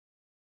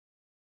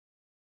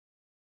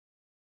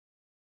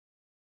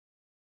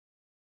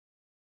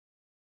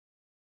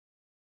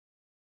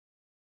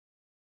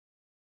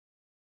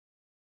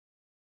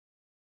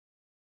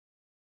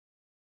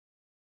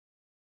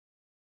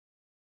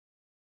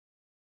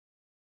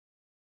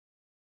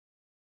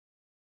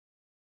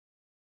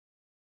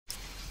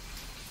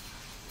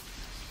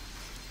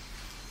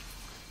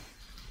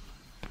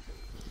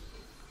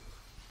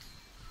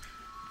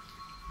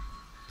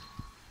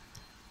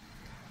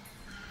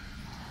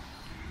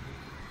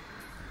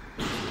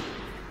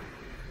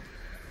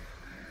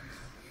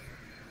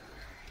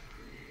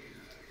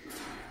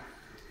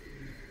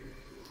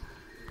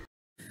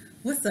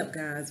What's up,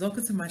 guys?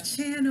 Welcome to my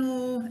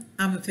channel.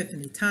 I'm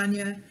Epiphany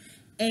Tanya,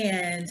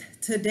 and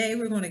today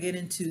we're going to get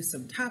into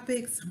some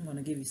topics. I'm going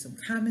to give you some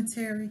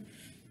commentary,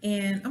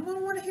 and I'm going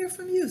to want to hear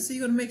from you. So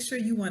you're going to make sure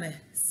you want to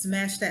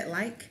smash that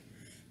like,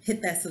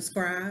 hit that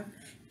subscribe,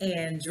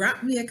 and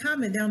drop me a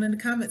comment down in the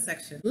comment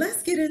section.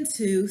 Let's get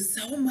into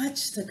so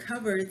much to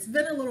cover. It's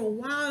been a little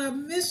while. I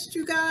missed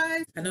you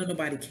guys. I know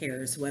nobody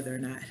cares whether or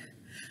not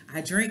I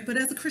drink, but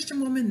as a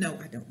Christian woman, no,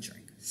 I don't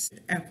drink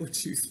apple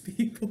juice,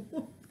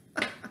 people.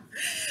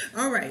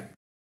 All right.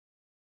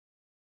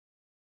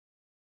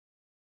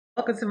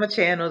 Welcome to my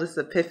channel. This is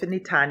Epiphany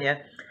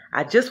Tanya.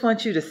 I just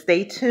want you to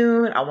stay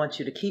tuned. I want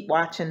you to keep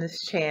watching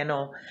this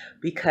channel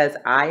because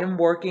I am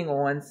working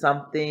on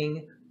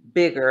something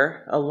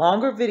bigger, a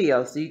longer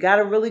video. So you got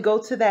to really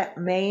go to that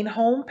main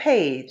home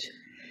page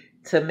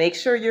to make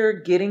sure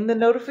you're getting the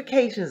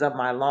notifications of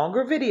my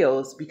longer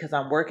videos because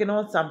I'm working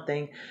on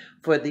something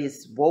for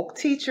these woke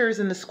teachers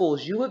in the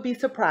schools. You would be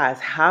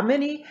surprised how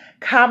many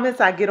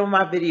comments I get on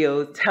my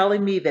videos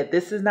telling me that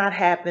this is not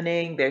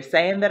happening. They're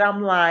saying that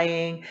I'm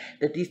lying,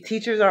 that these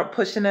teachers aren't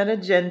pushing an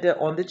agenda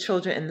on the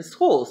children in the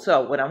schools.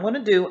 So what I'm going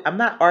to do, I'm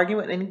not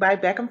arguing with anybody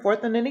back and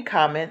forth on any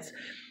comments.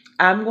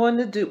 I'm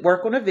going to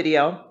work on a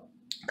video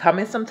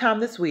coming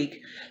sometime this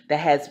week that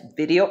has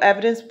video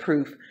evidence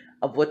proof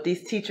of what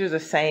these teachers are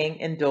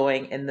saying and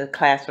doing in the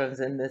classrooms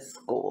in the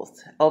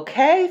schools.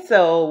 Okay,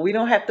 so we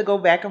don't have to go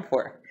back and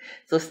forth.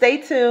 So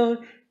stay tuned.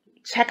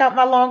 Check out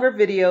my longer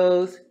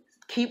videos.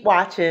 Keep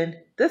watching.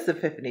 This is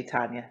Epiphany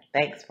Tanya.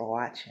 Thanks for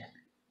watching.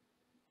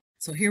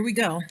 So here we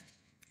go.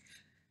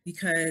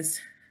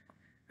 Because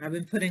I've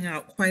been putting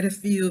out quite a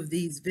few of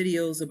these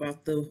videos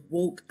about the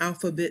woke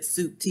alphabet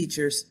soup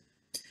teachers.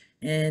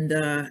 And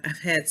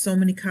I've had so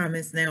many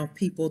comments now,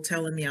 people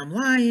telling me I'm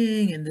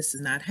lying and this is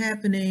not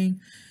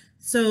happening.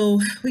 So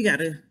we got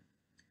to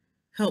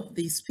help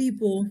these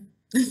people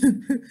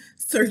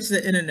search the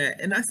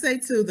internet. And I say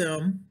to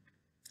them,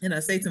 and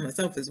I say to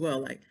myself as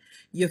well, like,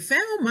 you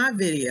found my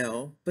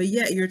video, but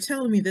yet you're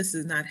telling me this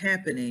is not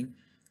happening.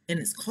 And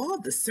it's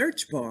called the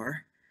search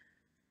bar.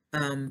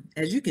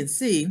 As you can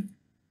see,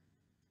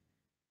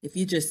 if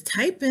you just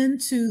type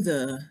into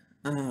the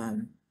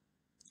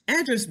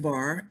address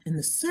bar in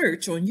the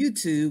search on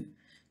YouTube,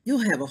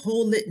 you'll have a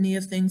whole litany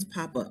of things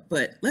pop up.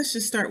 But let's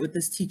just start with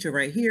this teacher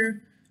right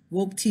here.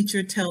 Woke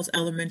teacher tells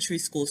elementary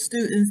school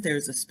students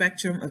there's a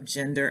spectrum of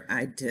gender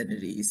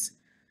identities.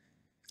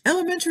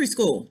 Elementary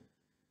school.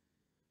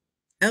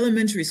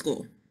 Elementary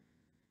school.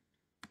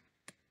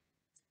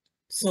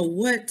 So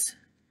let's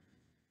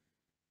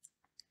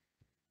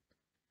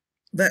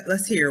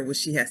hear what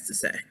she has to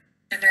say.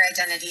 Gender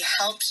identity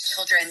helps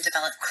children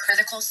develop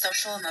critical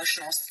social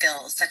emotional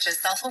skills such as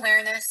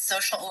self-awareness,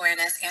 social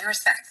awareness, and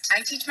respect. I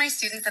teach my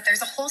students that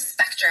there's a whole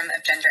spectrum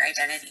of gender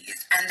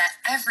identities and that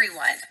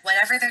everyone,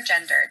 whatever their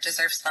gender,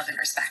 deserves love and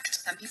respect.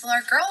 Some people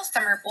are girls,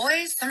 some are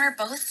boys, some are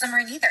both, some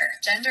are neither.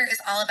 Gender is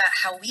all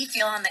about how we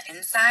feel on the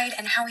inside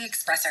and how we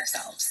express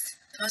ourselves.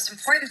 The most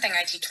important thing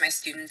I teach my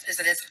students is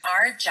that it's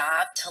our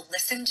job to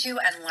listen to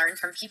and learn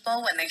from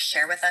people when they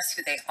share with us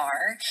who they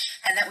are,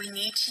 and that we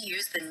need to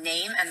use the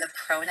name and the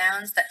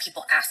pronouns that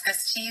people ask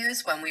us to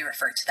use when we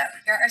refer to them.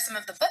 Here are some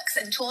of the books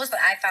and tools that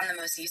I found the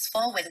most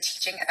useful when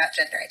teaching about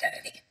gender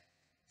identity.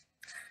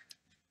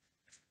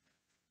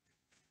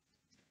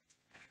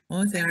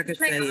 Only thing I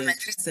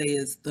could say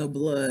is the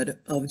blood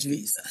of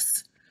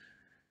Jesus.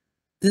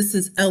 This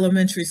is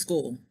elementary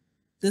school.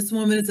 This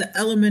woman is an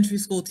elementary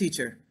school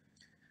teacher.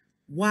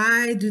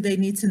 Why do they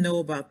need to know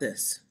about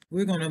this?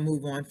 We're going to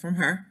move on from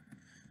her.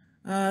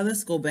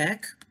 Let's go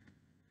back.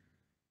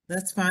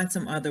 Let's find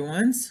some other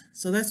ones.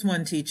 So that's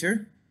one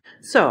teacher.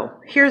 So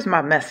here's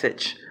my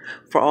message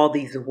for all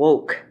these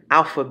woke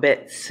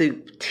alphabet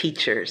soup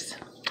teachers.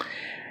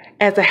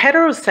 As a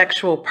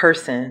heterosexual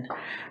person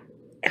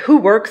who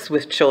works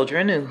with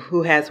children and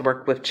who has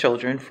worked with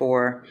children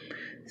for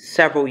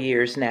several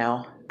years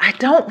now, I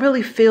don't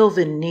really feel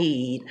the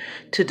need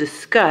to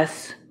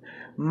discuss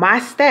my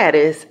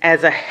status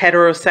as a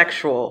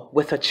heterosexual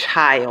with a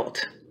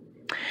child.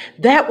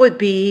 That would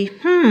be,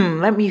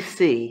 let me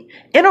see,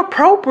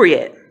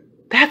 inappropriate.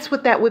 That's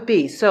what that would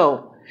be.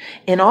 So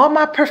in all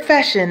my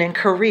profession and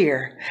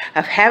career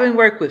of having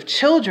worked with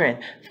children,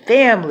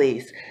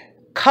 families,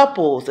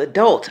 couples,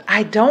 adults,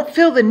 I don't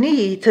feel the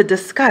need to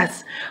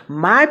discuss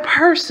my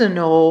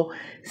personal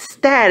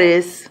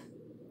status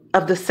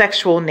of the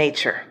sexual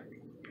nature.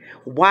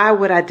 Why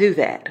would I do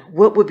that?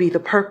 What would be the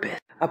purpose?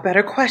 A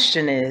better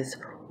question is,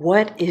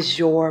 what is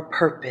your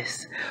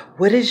purpose?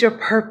 What is your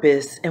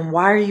purpose and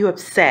why are you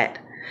upset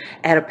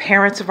at a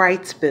parents'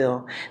 rights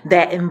bill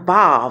that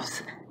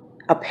involves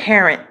a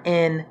parent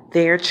in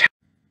their child?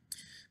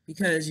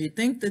 Because you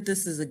think that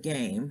this is a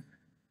game,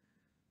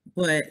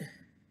 but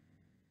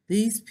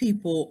these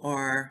people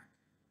are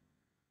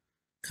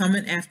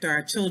coming after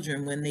our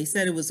children when they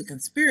said it was a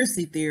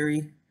conspiracy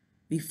theory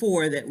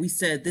before that we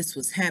said this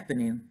was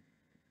happening.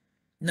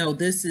 No,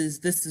 this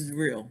is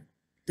real.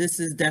 This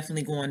is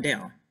definitely going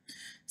down.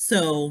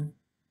 So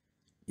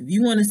if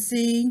you want to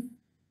see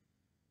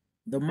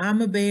the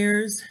mama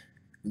bears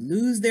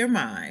lose their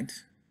mind.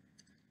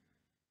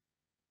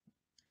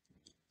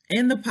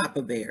 And the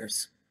Papa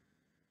Bears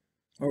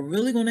are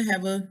really going to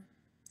have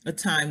a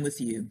time with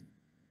you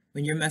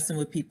when you're messing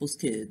with people's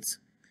kids.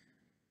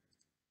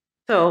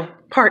 So,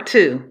 part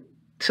 2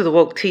 to the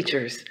woke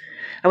teachers.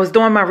 I was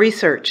doing my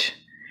research.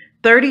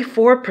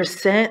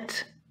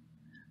 34%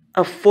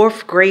 of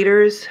fourth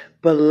graders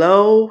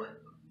below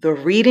the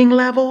reading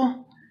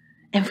level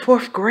in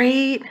fourth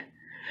grade.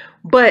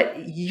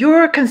 But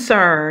you're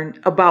concerned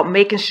about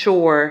making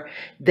sure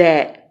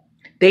that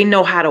they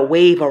know how to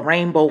wave a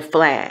rainbow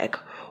flag,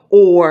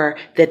 or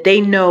that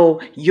they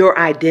know your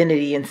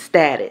identity and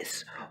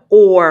status,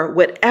 or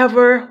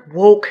whatever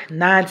woke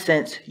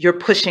nonsense you're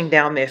pushing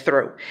down their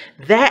throat.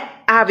 That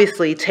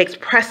obviously takes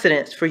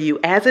precedence for you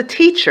as a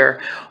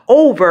teacher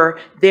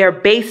over their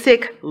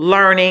basic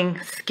learning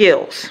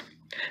skills.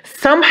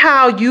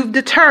 Somehow you've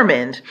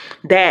determined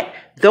that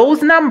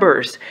those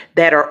numbers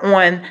that are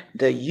on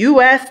the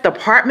U.S.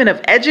 Department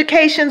of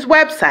Education's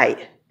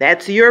website,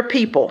 that's your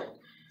people,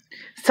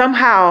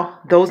 somehow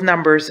those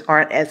numbers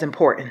aren't as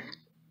important.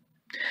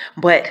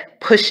 But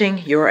pushing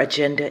your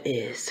agenda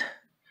is.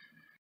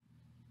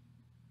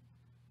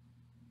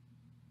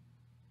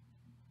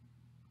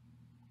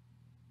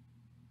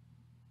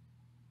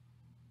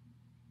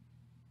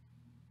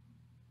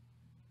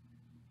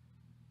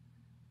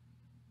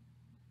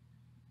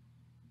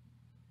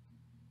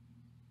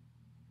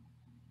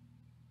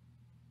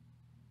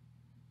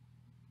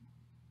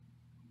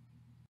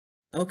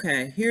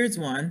 Okay, here's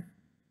one.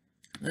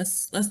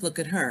 Let's look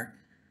at her.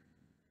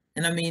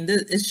 And I mean,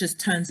 it's just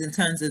tons and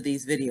tons of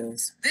these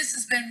videos. This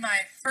has been my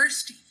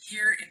first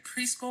year in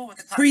preschool with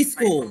a class.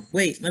 Preschool.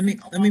 Wait, let me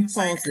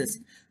pause this.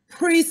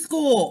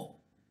 Preschool.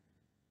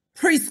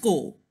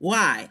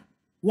 Why?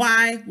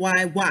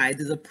 Why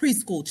does a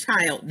preschool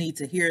child need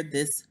to hear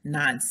this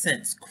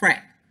nonsense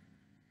crap?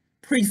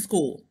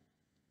 Preschool.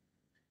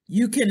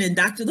 You can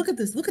indoctrinate.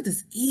 Look at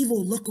this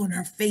evil look on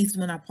her face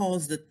when I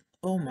paused it.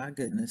 Oh my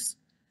goodness.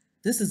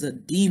 This is a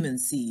demon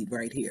seed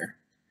right here.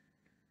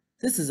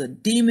 This is a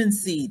demon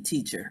seed,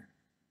 teacher.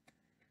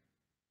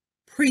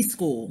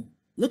 Preschool.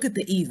 Look at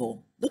the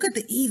evil. Look at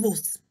the evil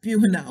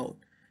spewing out.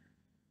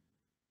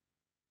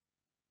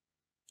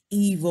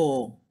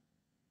 Evil.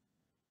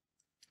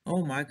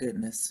 Oh my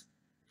goodness.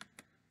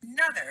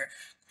 Another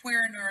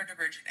queer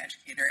neurodivergent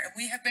educator, and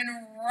we have been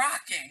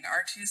rocking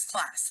our TOOS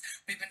class.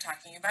 We've been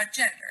talking about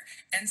gender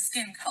and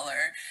skin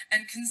color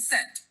and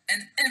consent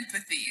and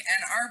empathy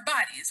and our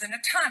bodies and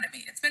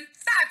autonomy. It's been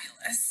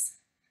fabulous.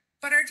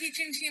 But our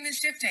teaching team is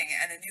shifting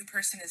and a new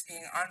person is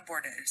being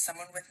onboarded,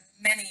 someone with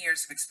many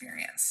years of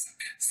experience.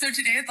 So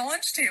today at the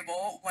lunch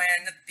table,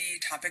 when the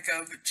topic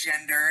of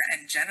gender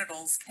and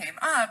genitals came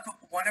up,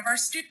 one of our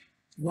students...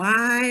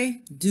 Why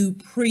do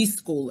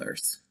preschool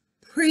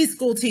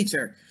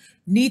teacher,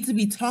 need to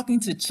be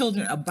talking to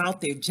children about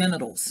their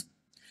genitals?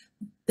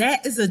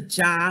 That is a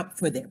job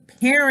for their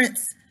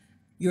parents.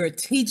 You're a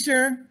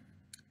teacher.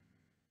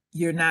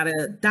 You're not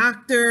a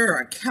doctor or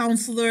a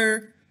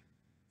counselor.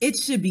 It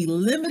should be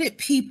limited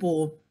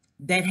people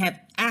that have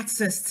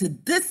access to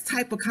this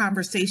type of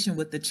conversation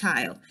with the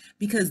child,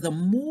 because the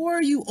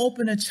more you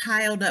open a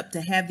child up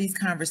to have these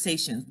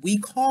conversations, we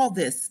call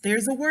this,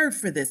 there's a word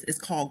for this, it's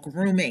called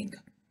grooming.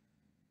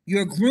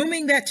 You're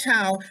grooming that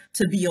child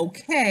to be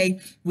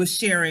okay with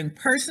sharing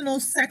personal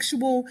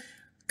sexual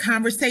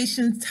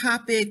conversation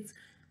topics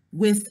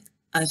with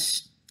an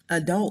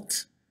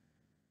adult,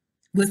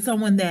 with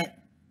someone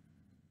that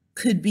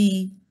could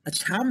be a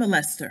child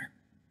molester.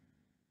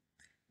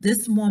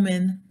 This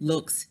woman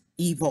looks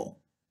evil.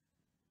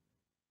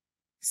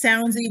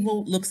 Sounds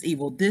evil, looks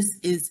evil. This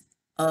is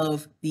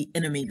of the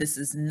enemy. This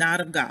is not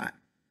of God.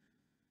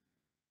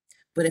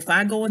 But if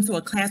I go into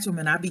a classroom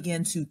and I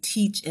begin to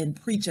teach and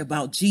preach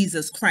about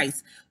Jesus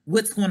Christ,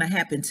 what's going to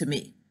happen to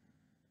me?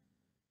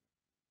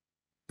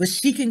 But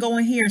she can go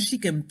in here and she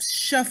can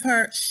shove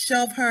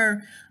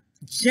her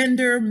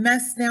gender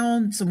mess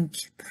down some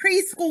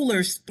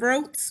preschoolers'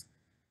 throats.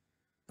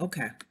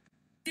 Okay.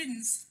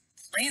 Students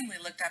plainly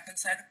looked up and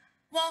said,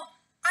 well,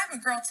 I'm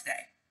a girl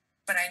today,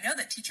 but I know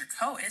that teacher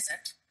Co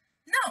isn't.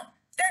 No,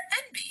 they're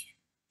envy.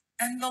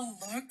 And the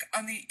look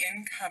on the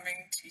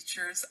incoming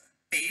teacher's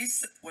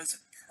face was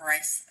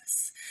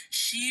priceless.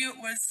 She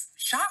was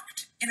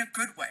shocked in a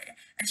good way,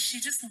 and she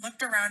just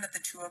looked around at the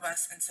two of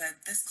us and said,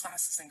 this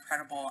class is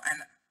incredible,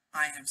 and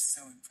I am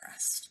so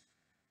impressed.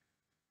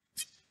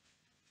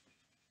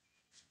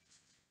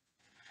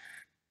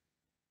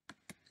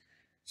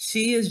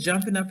 She is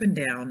jumping up and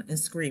down and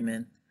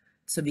screaming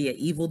to be an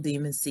evil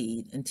demon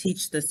seed and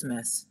teach this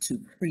mess to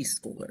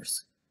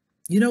preschoolers.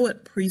 You know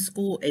what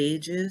preschool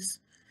age is?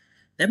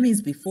 That means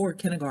before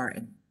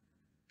kindergarten.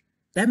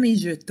 That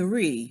means you're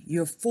 3,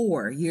 you're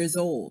 4 years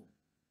old.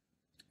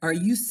 Are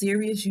you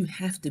serious? You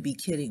have to be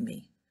kidding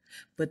me.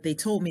 But they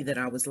told me that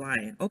I was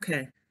lying.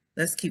 Okay,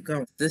 let's keep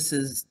going. This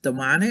is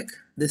demonic.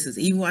 This is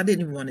evil. I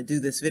didn't even want to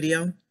do this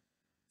video,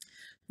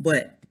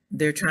 but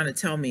they're trying to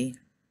tell me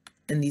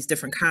in these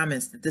different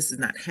comments that this is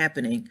not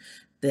happening,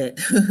 that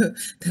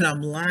that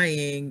I'm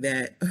lying,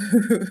 that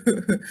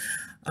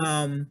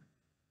All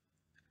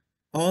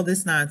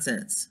this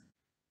nonsense.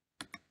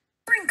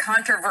 During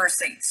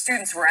controversy,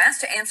 students were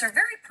asked to answer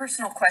very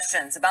personal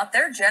questions about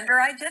their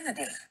gender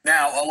identity.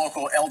 Now, a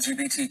local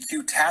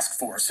LGBTQ task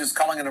force is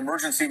calling an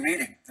emergency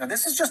meeting. Now,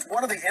 this is just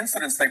one of the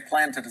incidents they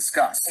plan to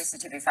discuss.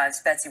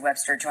 KCTV5's Betsy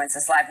Webster joins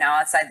us live now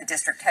outside the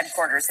district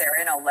headquarters there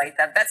in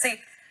Olathe.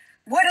 Betsy,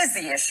 what is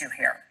the issue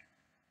here?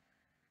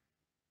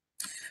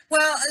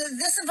 Well,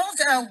 this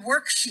involved a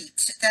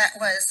worksheet that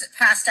was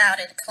passed out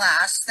in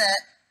class that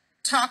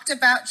talked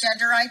about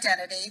gender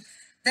identity,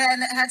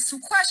 then had some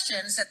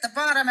questions at the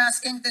bottom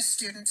asking the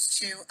students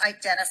to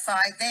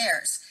identify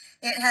theirs.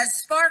 It has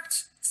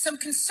sparked some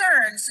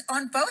concerns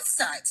on both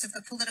sides of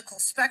the political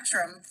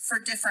spectrum for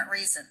different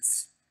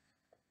reasons.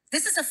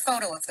 This is a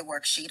photo of the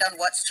worksheet on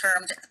what's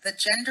termed the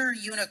gender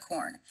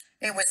unicorn.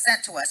 It was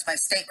sent to us by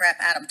State Rep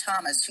Adam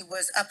Thomas, who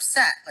was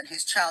upset when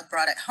his child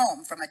brought it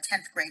home from a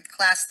 10th grade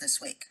class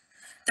this week.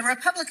 The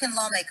Republican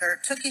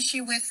lawmaker took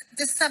issue with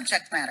this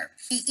subject matter.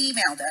 He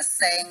emailed us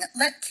saying,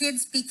 "Let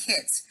kids be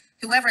kids.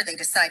 Whoever they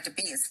decide to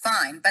be is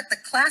fine, but the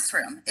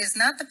classroom is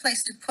not the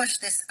place to push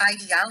this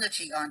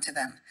ideology onto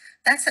them.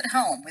 That's at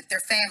home with their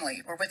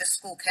family or with a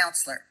school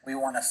counselor." We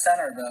want to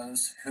center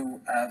those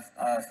who have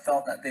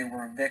felt that they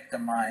were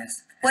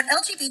victimized. What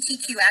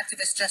LGBTQ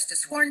activist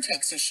Justice Horn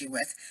takes issue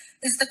with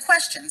is the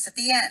questions at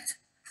the end,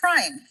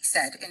 prying, he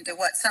said, into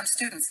what some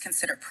students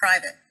consider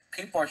private.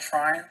 People are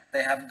trying,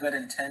 they have good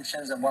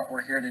intentions, and what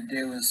we're here to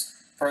do is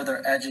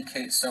further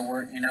educate, so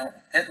we're,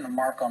 hitting the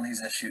mark on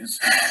these issues.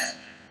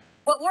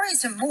 What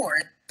worries him more.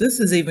 This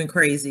is even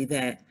crazy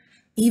that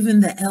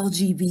even the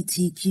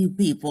LGBTQ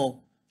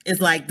people is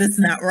like, this is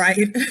not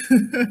right.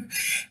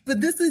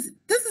 But this is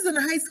in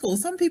high school.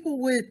 Some people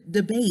would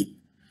debate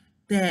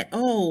that,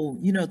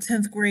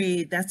 10th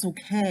grade, that's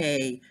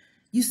okay.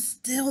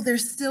 They're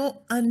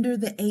still under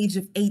the age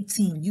of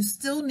 18. You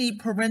still need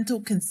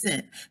parental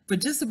consent for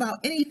just about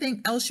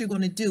anything else you're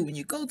going to do. When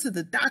you go to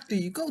the doctor,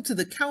 you go to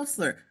the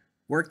counselor,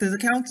 worked as a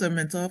counselor,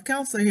 mental health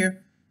counselor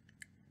here.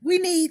 We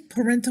need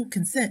parental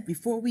consent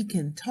before we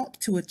can talk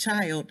to a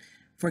child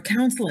for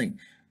counseling.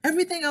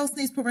 Everything else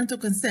needs parental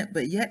consent,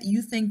 but yet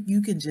you think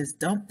you can just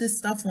dump this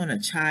stuff on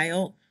a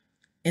child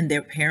and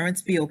their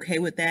parents be okay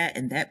with that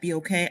and that be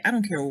okay? I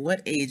don't care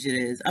what age it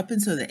is, up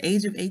until the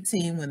age of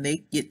 18 when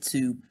they get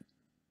to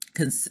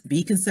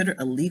be considered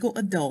a legal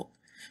adult,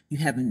 you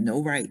have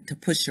no right to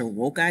push your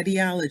woke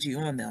ideology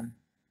on them.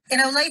 In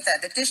Olathe,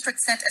 the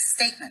district sent a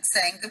statement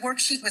saying the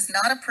worksheet was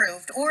not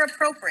approved or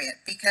appropriate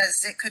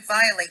because it could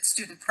violate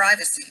student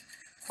privacy.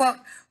 Quote,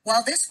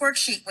 "While this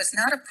worksheet was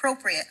not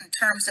appropriate in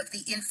terms of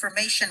the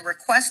information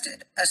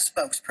requested," a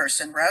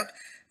spokesperson wrote,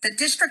 "the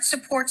district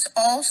supports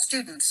all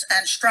students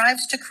and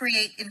strives to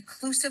create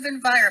inclusive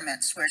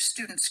environments where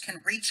students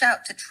can reach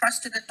out to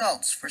trusted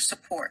adults for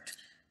support."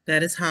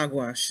 That is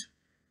hogwash.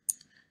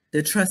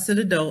 The trusted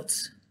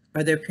adults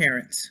are their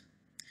parents.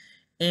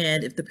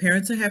 And if the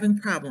parents are having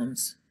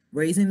problems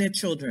raising their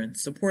children,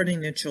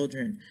 supporting their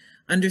children,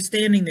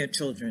 understanding their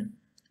children,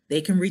 they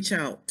can reach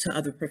out to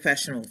other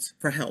professionals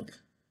for help.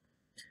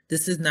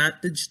 This is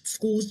not the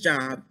school's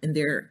job, and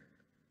they're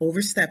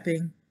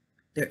overstepping,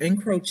 they're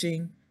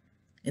encroaching,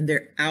 and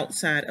they're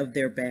outside of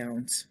their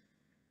bounds.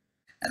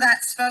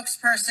 That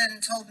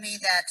spokesperson told me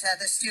that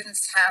the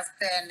students have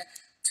been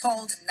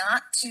told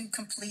not to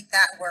complete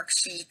that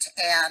worksheet,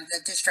 and the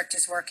district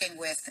is working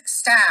with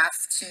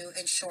staff to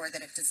ensure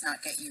that it does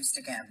not get used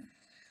again.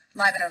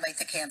 Live in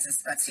Olathe,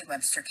 Kansas, Betsy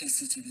Webster,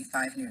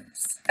 KCTV5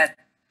 News.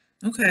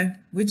 Okay,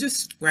 we're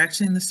just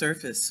scratching the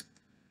surface.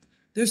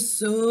 There's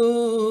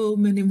so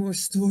many more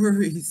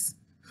stories.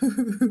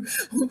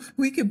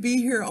 We could be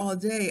here all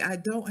day. I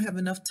don't have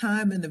enough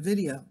time in the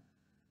video.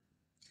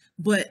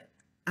 But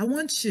I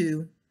want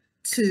you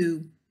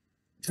to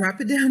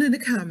drop it down in the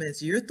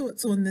comments, your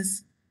thoughts on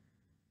this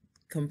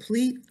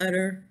complete,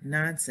 utter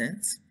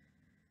nonsense.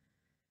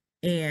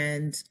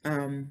 And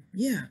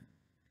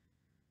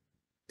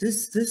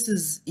this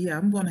is,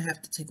 I'm going to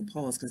have to take a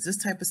pause because this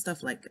type of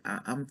stuff, like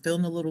I'm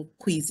feeling a little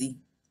queasy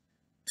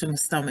to my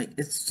stomach.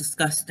 It's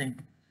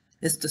disgusting.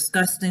 It's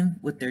disgusting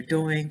what they're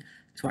doing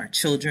to our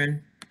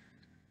children.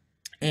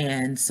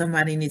 And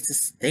somebody needs to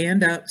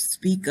stand up,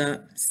 speak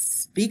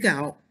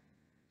out.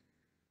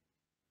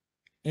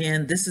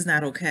 And this is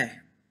not okay.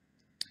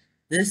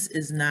 This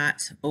is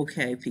not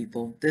okay,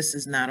 people. This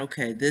is not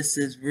okay. This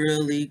is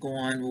really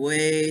going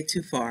way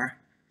too far.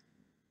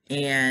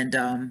 And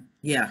I'm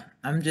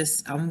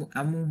just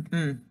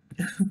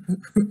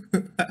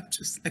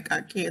like,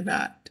 I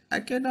cannot.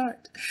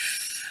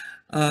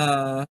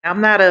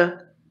 I'm not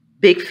a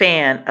big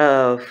fan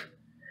of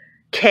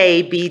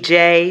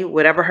KBJ,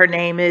 whatever her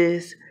name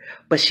is,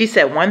 but she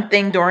said one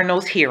thing during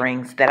those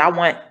hearings that I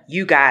want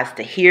you guys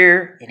to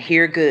hear and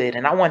hear good,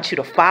 and I want you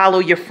to follow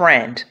your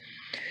friend.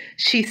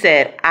 She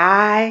said,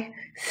 "I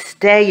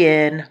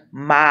stay in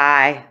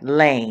my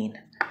lane."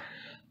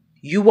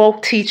 You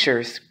woke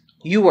teachers,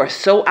 you are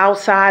so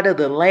outside of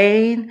the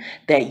lane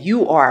that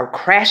you are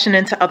crashing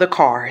into other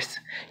cars.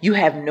 You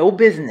have no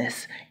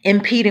business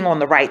impeding on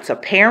the rights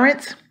of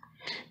parents,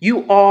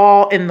 You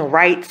all in the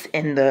rights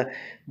in the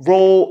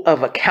role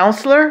of a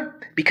counselor,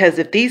 because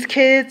if these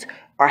kids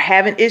are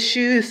having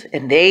issues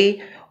and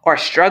they are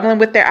struggling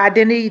with their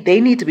identity, they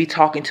need to be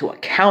talking to a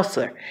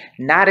counselor,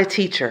 not a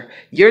teacher.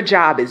 Your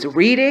job is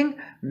reading,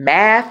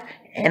 math,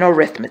 and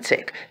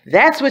arithmetic.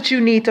 That's what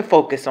you need to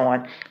focus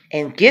on,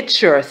 and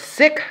get your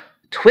sick,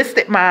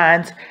 twisted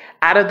minds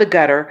out of the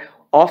gutter,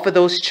 off of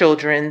those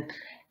children,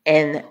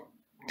 and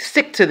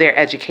stick to their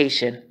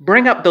education.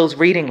 Bring up those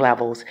reading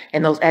levels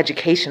and those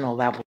educational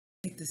levels.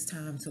 Take this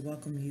time to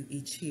welcome you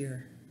each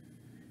here.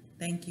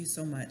 Thank you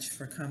so much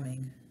for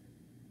coming.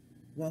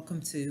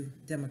 Welcome to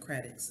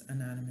Democrats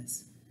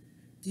Anonymous.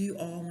 Do you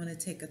all want to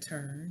take a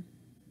turn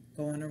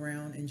going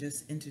around and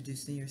just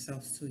introducing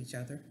yourselves to each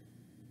other?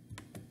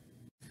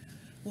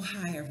 Well,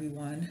 hi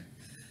everyone.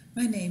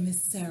 My name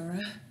is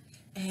Sarah,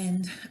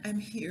 and I'm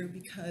here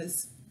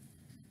because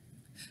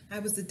I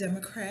was a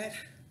Democrat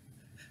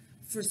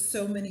for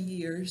so many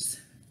years.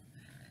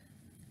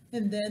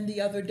 And then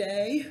the other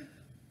day,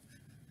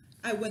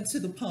 I went to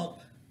the pump.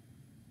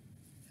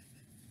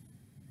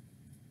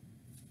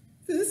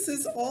 This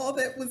is all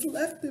that was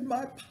left in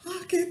my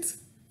pocket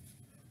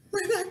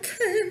when I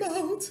came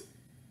out.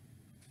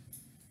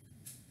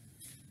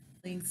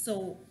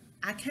 So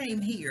I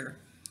came here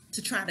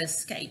to try to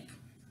escape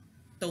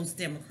those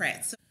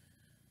Democrats.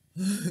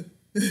 I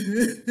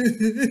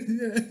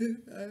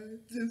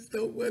just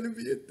don't want to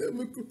be a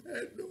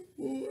Democrat no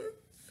more.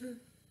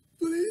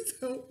 Please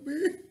help me.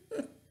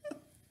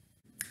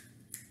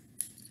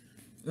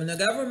 When the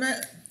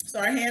government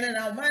start handing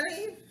out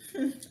money,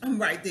 I'm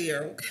right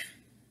there, okay?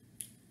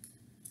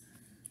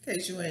 In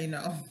case you ain't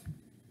know.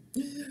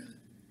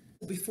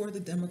 Before the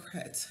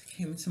Democrats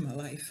came into my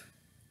life,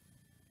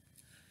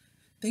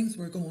 things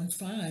were going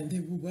fine, they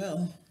were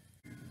well.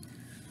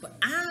 But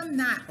I'm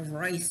not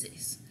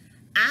racist.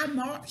 I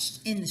marched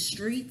in the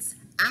streets.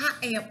 I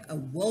am a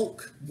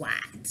woke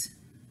white,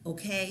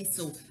 okay?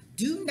 So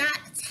do not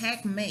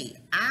attack me.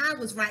 I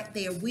was right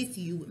there with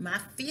you with my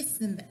fists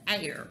in the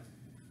air.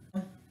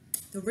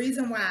 The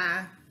reason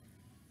why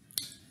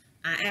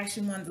I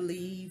actually wanted to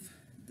leave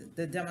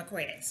the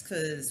Democrats,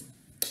 because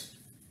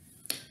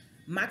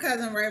my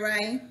cousin Ray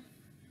Ray,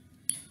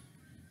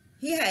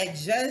 he had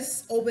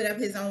just opened up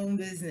his own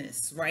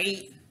business,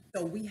 right?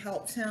 So we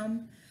helped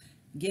him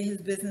get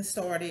his business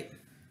started.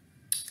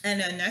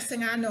 And the next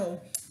thing I know,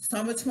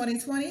 summer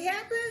 2020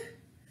 happened.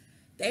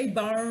 They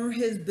burned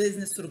his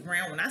business to the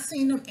ground. When I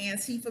seen them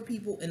Antifa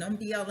people and them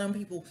BLM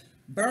people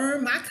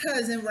burn my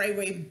cousin Ray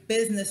Ray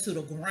business to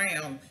the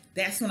ground,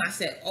 that's when I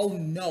said, oh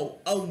no,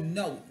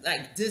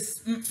 like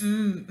this,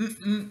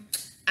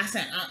 I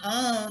said,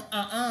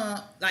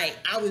 like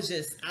I was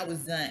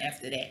done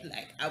after that.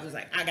 Like I was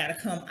like, I gotta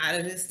come out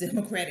of this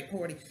Democratic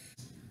Party.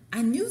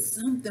 I knew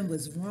something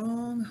was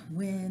wrong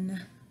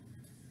when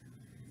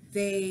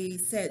they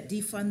said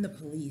defund the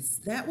police.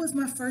 That was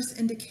my first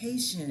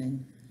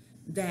indication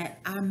that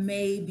I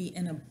may be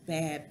in a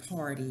bad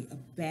party, a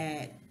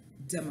bad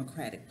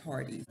Democratic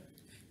Party.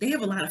 They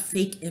have a lot of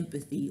fake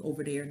empathy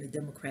over there in the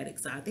Democratic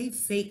side. They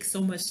fake so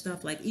much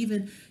stuff. Like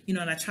even, and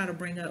I try to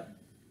bring up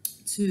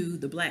to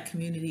the Black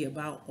community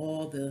about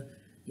all the,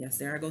 yes,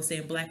 there I go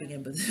saying Black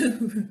again, but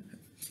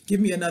give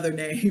me another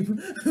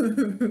name.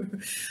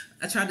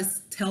 I try to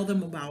tell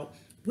them about,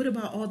 what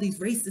about all these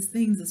racist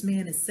things this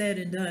man has said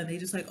and done? They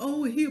just like,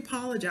 oh, he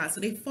apologized.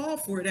 So they fall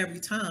for it every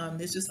time.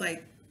 It's just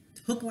like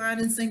hook, line,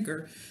 and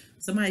sinker.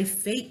 Somebody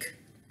fake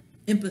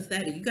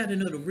empathetic. You got to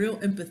know the real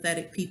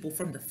empathetic people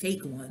from the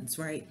fake ones,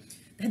 right?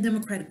 That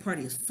Democratic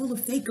Party is full of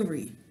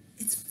fakery.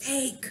 It's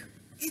fake.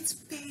 It's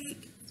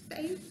fake. It's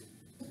fake.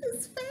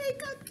 It's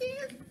fake.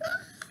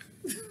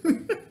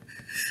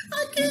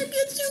 I can't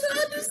get you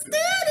to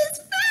understand. It's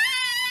fake.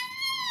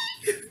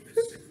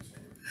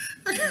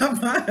 I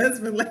got my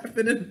husband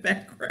laughing in the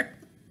background.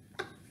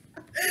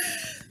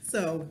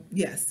 So,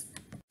 yes.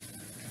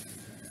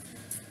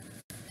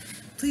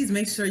 Please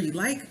make sure you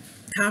like,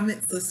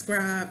 comment,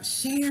 subscribe,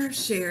 share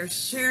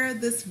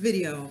this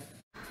video.